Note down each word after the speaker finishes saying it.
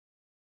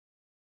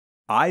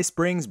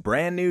iSpring's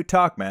brand new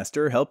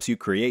TalkMaster helps you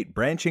create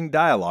branching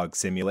dialogue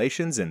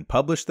simulations and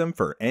publish them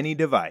for any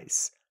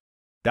device.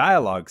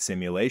 Dialogue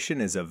simulation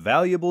is a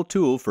valuable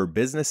tool for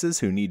businesses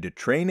who need to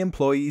train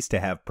employees to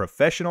have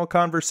professional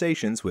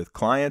conversations with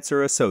clients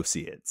or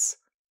associates.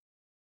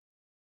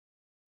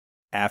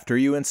 After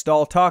you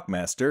install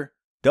TalkMaster,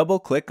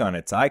 double-click on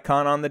its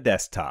icon on the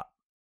desktop.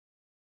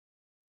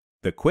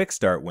 The Quick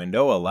Start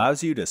window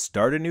allows you to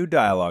start a new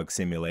dialogue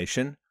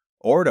simulation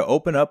or to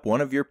open up one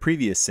of your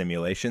previous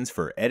simulations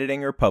for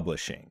editing or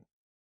publishing.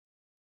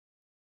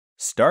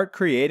 Start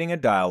creating a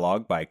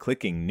dialogue by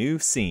clicking New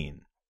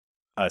Scene.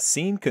 A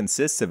scene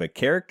consists of a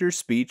character's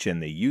speech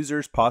and the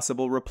user's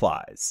possible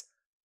replies.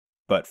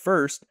 But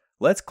first,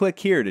 let's click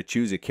here to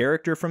choose a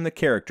character from the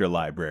character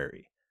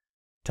library.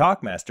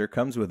 TalkMaster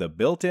comes with a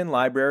built-in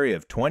library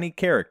of 20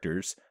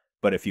 characters,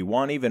 but if you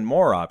want even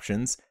more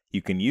options,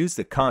 you can use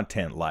the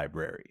content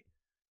library.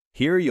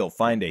 Here you'll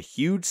find a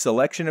huge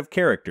selection of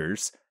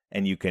characters,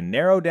 and you can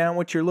narrow down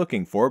what you're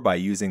looking for by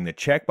using the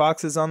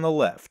checkboxes on the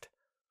left.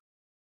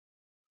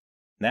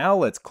 Now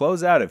let's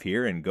close out of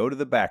here and go to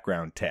the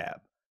Background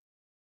tab.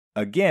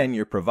 Again,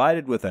 you're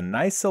provided with a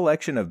nice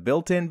selection of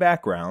built-in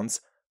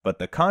backgrounds, but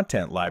the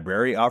content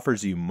library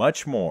offers you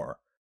much more.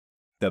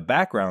 The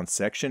Background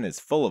section is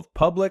full of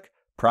public,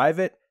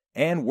 private,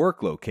 and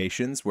work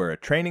locations where a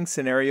training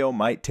scenario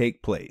might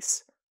take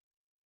place.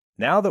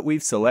 Now that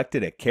we've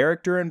selected a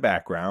character and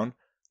background,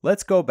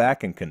 let's go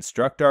back and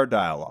construct our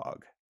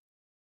dialogue.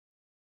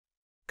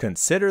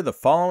 Consider the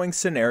following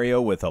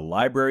scenario with a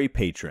library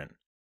patron.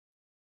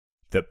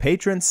 The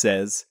patron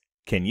says,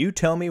 "Can you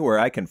tell me where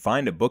I can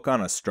find a book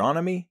on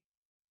astronomy?"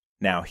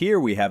 Now here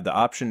we have the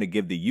option to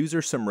give the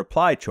user some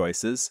reply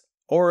choices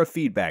or a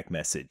feedback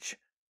message.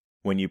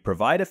 When you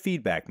provide a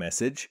feedback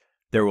message,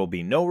 there will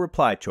be no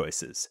reply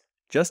choices,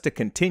 just a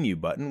continue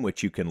button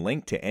which you can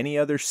link to any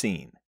other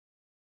scene.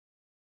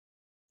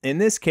 In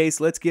this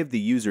case, let's give the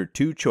user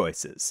two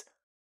choices: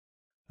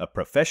 a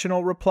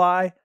professional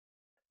reply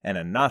and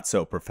a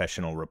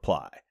not-so-professional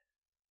reply.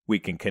 We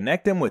can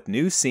connect them with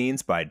new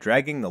scenes by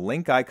dragging the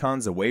link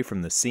icons away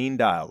from the scene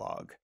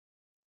dialog.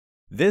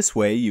 This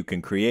way you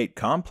can create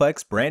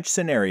complex branch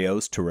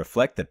scenarios to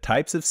reflect the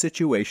types of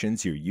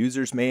situations your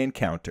users may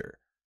encounter.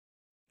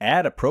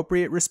 Add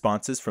appropriate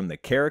responses from the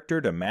character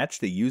to match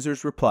the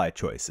user's reply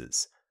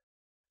choices.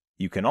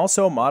 You can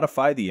also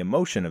modify the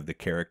emotion of the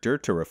character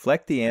to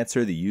reflect the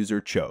answer the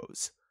user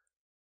chose.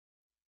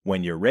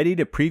 When you're ready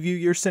to preview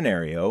your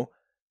scenario,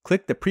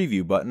 click the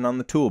Preview button on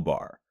the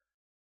toolbar.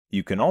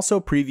 You can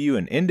also preview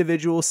an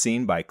individual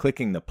scene by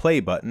clicking the Play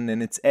button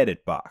in its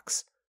Edit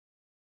box.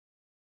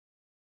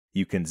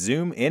 You can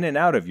zoom in and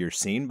out of your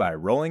scene by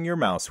rolling your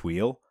mouse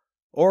wheel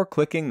or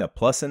clicking the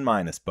plus and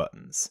minus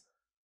buttons.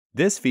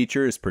 This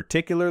feature is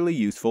particularly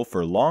useful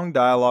for long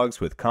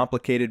dialogues with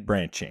complicated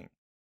branching.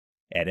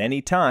 At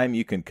any time,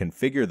 you can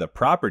configure the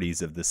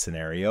properties of the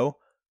scenario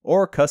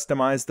or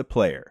customize the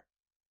player.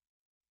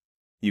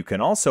 You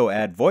can also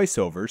add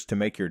voiceovers to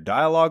make your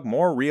dialogue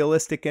more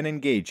realistic and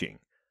engaging.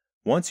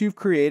 Once you've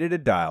created a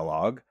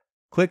dialogue,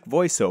 click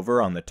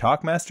VoiceOver on the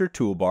TalkMaster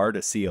toolbar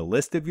to see a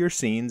list of your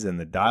scenes and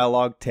the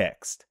dialogue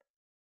text.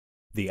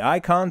 The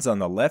icons on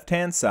the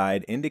left-hand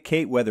side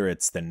indicate whether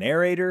it's the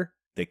narrator,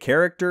 the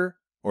character,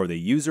 or the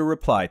user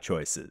reply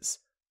choices.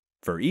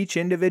 For each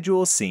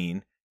individual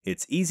scene,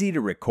 it's easy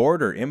to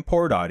record or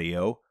import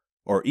audio,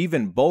 or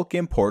even bulk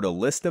import a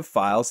list of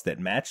files that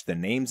match the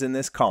names in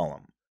this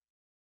column.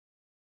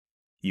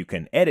 You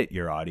can edit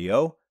your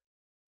audio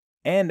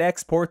and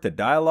export the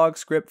dialogue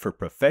script for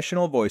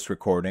professional voice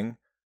recording,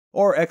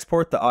 or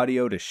export the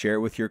audio to share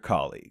with your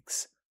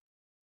colleagues.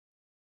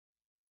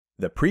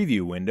 The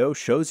preview window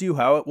shows you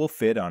how it will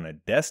fit on a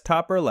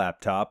desktop or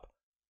laptop,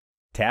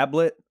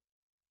 tablet,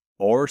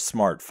 or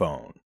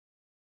smartphone.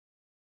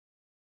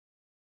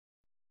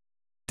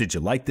 Did you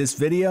like this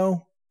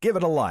video? Give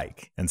it a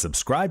like and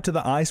subscribe to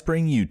the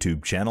iSpring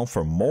YouTube channel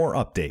for more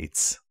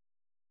updates.